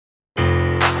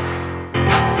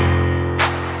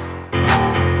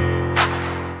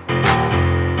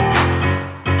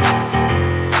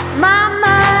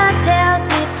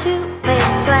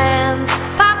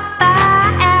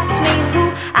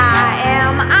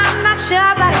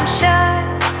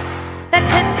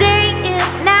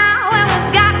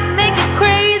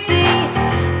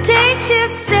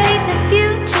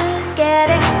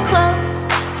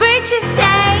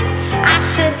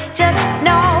says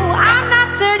no. I'm not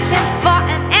searching for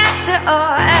an answer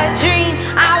or a dream.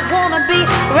 I wanna be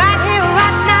right here,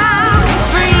 right now,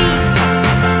 free.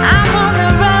 I'm on the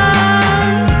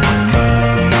run.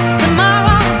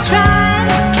 Tomorrow's trying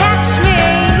to catch me.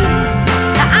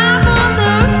 I'm on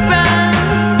the run.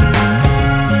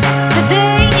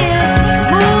 Today is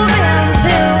moving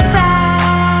too fast.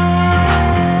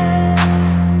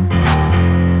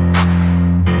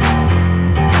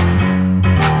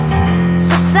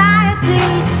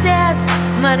 Society says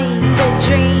money's the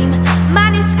dream.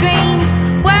 Money screams,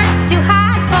 work too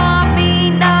hard for me.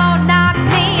 No, not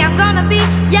me. I'm gonna be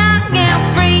young and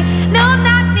free. No,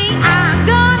 not me. I'm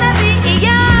gonna be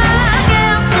young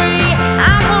and free.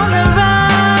 I'm on the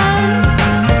run.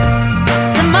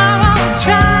 Tomorrow's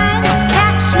trying to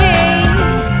catch me.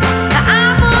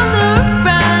 I'm on the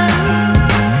run.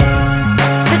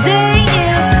 Today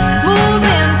is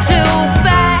moving too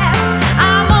fast.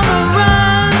 I'm on the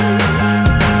run.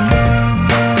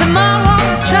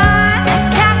 Tomorrow's trying to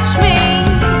catch me.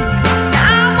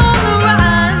 I'm on the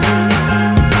run.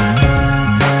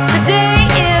 Today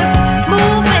is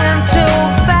moving too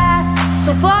fast.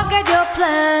 So forget your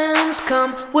plans,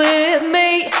 come with me.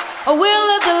 Or we'll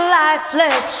live the life,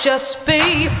 let's just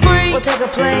be free. We'll take a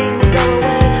plane and go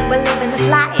away. We're living this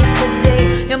life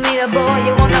today. You'll meet a boy,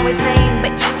 you won't know his name,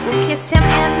 but you will kiss him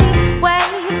anyway.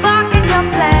 Forget your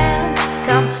plans,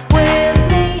 come with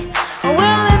me. Or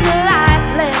we'll live the life,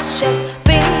 let's just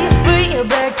be free. A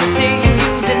bird to see